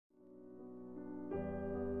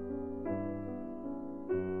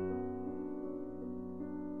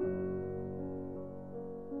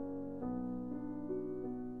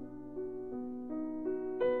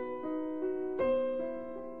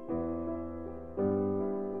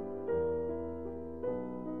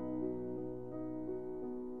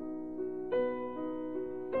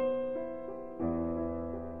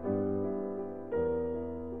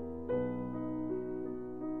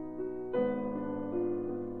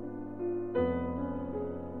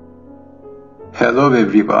Hello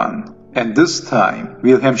everyone, and this time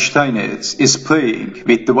Wilhelm Steinitz is playing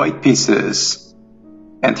with the white pieces,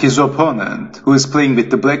 and his opponent, who is playing with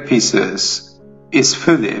the black pieces, is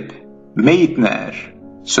Philipp Meitner.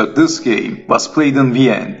 So this game was played in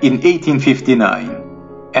Vienna in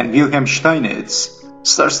 1859, and Wilhelm Steinitz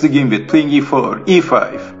starts the game with playing e4,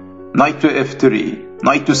 e5, knight to f3,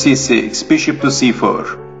 knight to c6, bishop to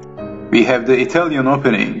c4. We have the Italian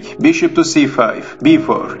opening, bishop to c5,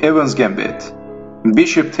 b4, Evans Gambit.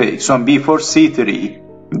 Bishop takes on b4,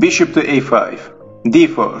 c3, bishop to a5,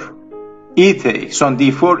 d4. E takes on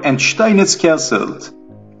d4 and Steinitz cancelled.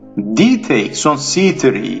 D takes on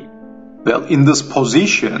c3. Well, in this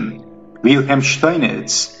position, Wilhelm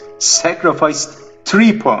Steinitz sacrificed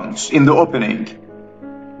 3 pawns in the opening.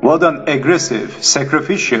 What an aggressive,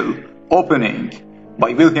 sacrificial opening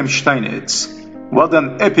by Wilhelm Steinitz. What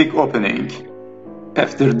an epic opening.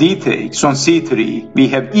 After d takes on c3, we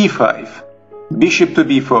have e5, bishop to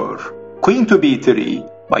b4, queen to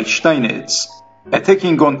b3 by Steinitz,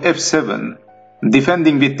 attacking on f7,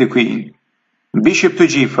 defending with the queen, bishop to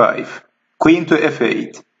g5, queen to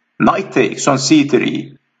f8, knight takes on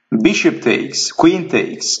c3, bishop takes, queen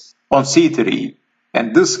takes on c3,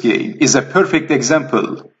 and this game is a perfect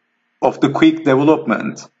example of the quick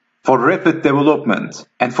development, for rapid development,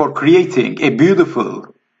 and for creating a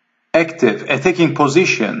beautiful, active, attacking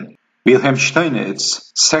position. Wilhelm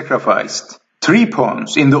Steinitz sacrificed 3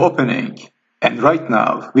 pawns in the opening, and right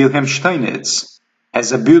now Wilhelm Steinitz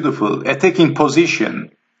has a beautiful attacking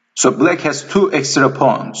position, so black has 2 extra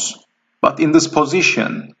pawns, but in this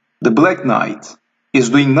position the black knight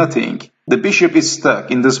is doing nothing, the bishop is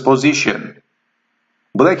stuck in this position.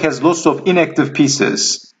 Black has lots of inactive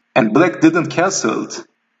pieces, and black didn't castle,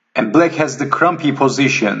 and black has the crumpy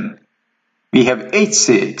position. We have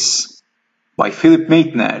h6 by Philipp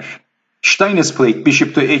Meitner. Steinitz played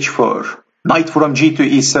bishop to h4, knight from g to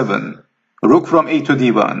e7, rook from a to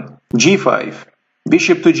d1, g5,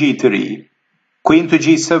 bishop to g3, queen to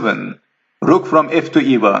g7, rook from f to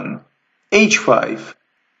e1, h5.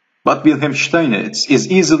 But Wilhelm Steinitz is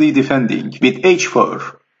easily defending with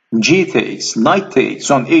h4, g takes, knight takes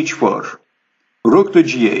on h4, rook to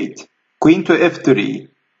g8, queen to f3,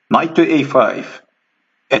 knight to a5,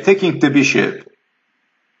 attacking the bishop.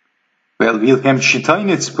 Well, Wilhelm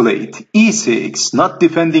Steinitz played e6, not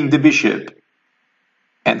defending the bishop.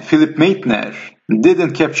 And Philipp Meitner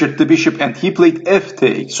didn't capture the bishop and he played f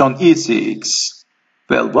takes on e6.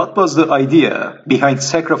 Well, what was the idea behind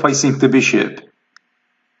sacrificing the bishop?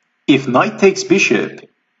 If knight takes bishop,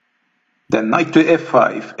 then knight to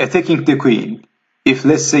f5, attacking the queen. If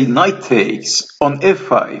let's say knight takes on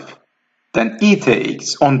f5, then e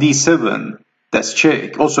takes on d7, that's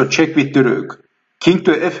check, also check with the rook, king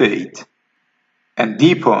to f8, and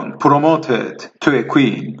d pawn promoted to a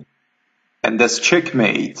queen, and that's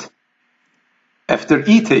checkmate. After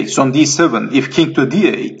e takes on d7, if king to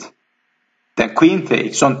d8, then queen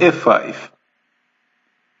takes on f5.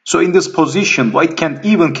 So in this position, white can't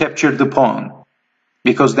even capture the pawn,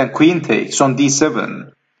 because then queen takes on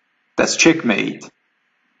d7, that's checkmate.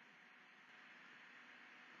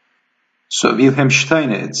 So Wilhelm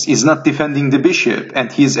Steinitz is not defending the bishop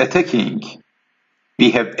and he is attacking.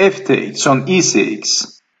 We have f takes on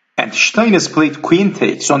e6, and Steinitz played queen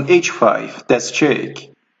takes on h5, that's check.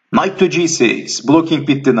 Knight to g6, blocking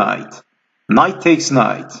with the knight. Knight takes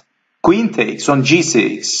knight, queen takes on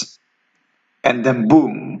g6, and then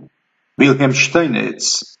boom, Wilhelm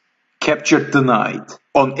Steinitz captured the knight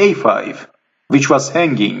on a5, which was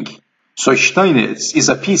hanging. So Steinitz is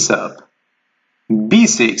a piece up.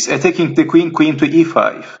 b6, attacking the queen, queen to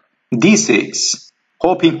e5, d6,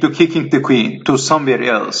 hoping to kicking the queen to somewhere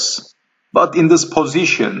else. But in this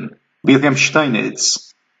position, Wilhelm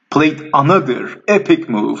Steinitz played another epic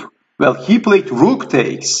move. Well, he played rook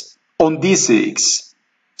takes on d6,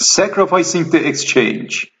 sacrificing the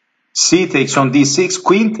exchange. C takes on d6,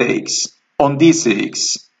 queen takes on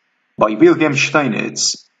d6 by Wilhelm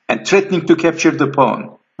Steinitz, and threatening to capture the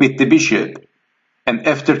pawn with the bishop. And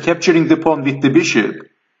after capturing the pawn with the bishop,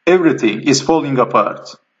 everything is falling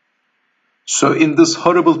apart. So in this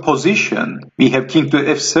horrible position, we have king to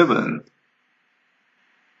f7.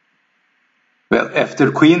 Well,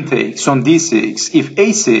 after queen takes on d6, if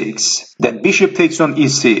a6, then bishop takes on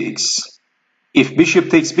e6. If bishop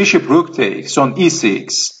takes bishop, rook takes on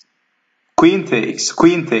e6. Queen takes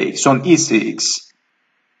on e6.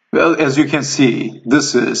 Well, as you can see,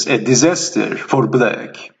 this is a disaster for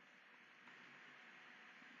black.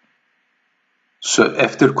 So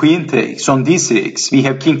after queen takes on d6, we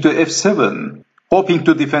have king to f7, hoping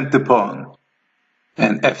to defend the pawn.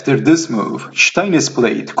 And after this move, Steinitz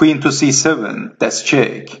played queen to c7, that's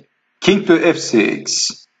check. King to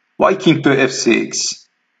f6. Why king to f6?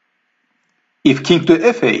 If king to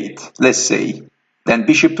f8, let's say, then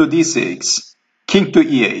bishop to d6, king to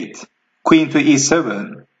e8, queen to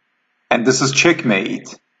e7, and this is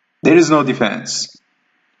checkmate. There is no defense.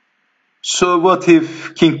 So what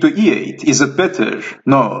if king to e8? Is it better?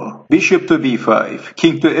 No. Bishop to b5,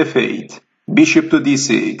 king to f8, bishop to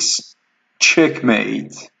d6,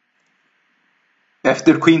 checkmate.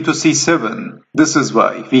 After queen to c7, this is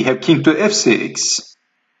why we have king to f6.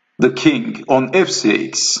 The king on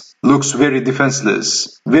f6 looks very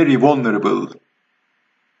defenseless, very vulnerable.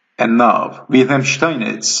 And now Wilhelm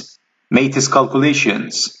Steinitz made his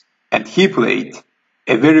calculations, and he played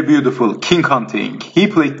a very beautiful king hunting. He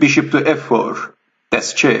played bishop to f4,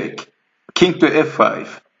 that's check, king to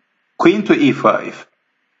f5, queen to e5,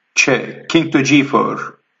 check, king to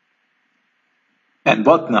g4. And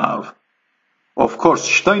what now? Of course,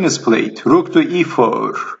 Steinitz played rook to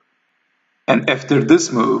e4. And after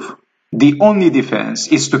this move, the only defense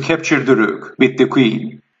is to capture the rook with the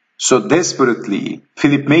queen. So desperately,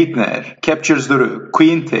 Philipp Meitner captures the rook,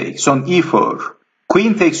 queen takes on e4,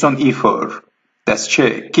 queen takes on e4, that's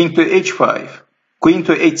check, king to h5, queen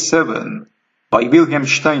to h7 by Wilhelm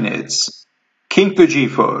Steinitz, king to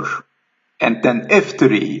g4, and then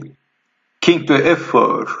f3, king to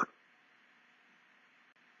f4.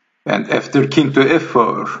 And after king to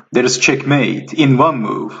f4, there is checkmate in one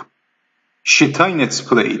move. Steinitz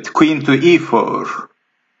played queen to e4,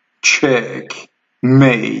 check,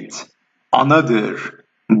 mate, another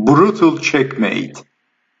brutal checkmate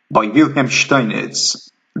by Wilhelm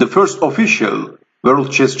Steinitz, the first official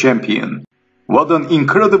world chess champion. What an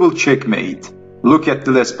incredible checkmate. Look at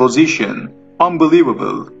the last position.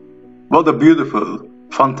 Unbelievable. What a beautiful,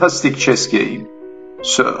 fantastic chess game.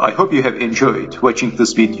 So I hope you have enjoyed watching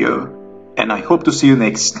this video, and I hope to see you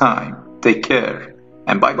next time. Take care,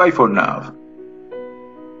 and bye bye for now.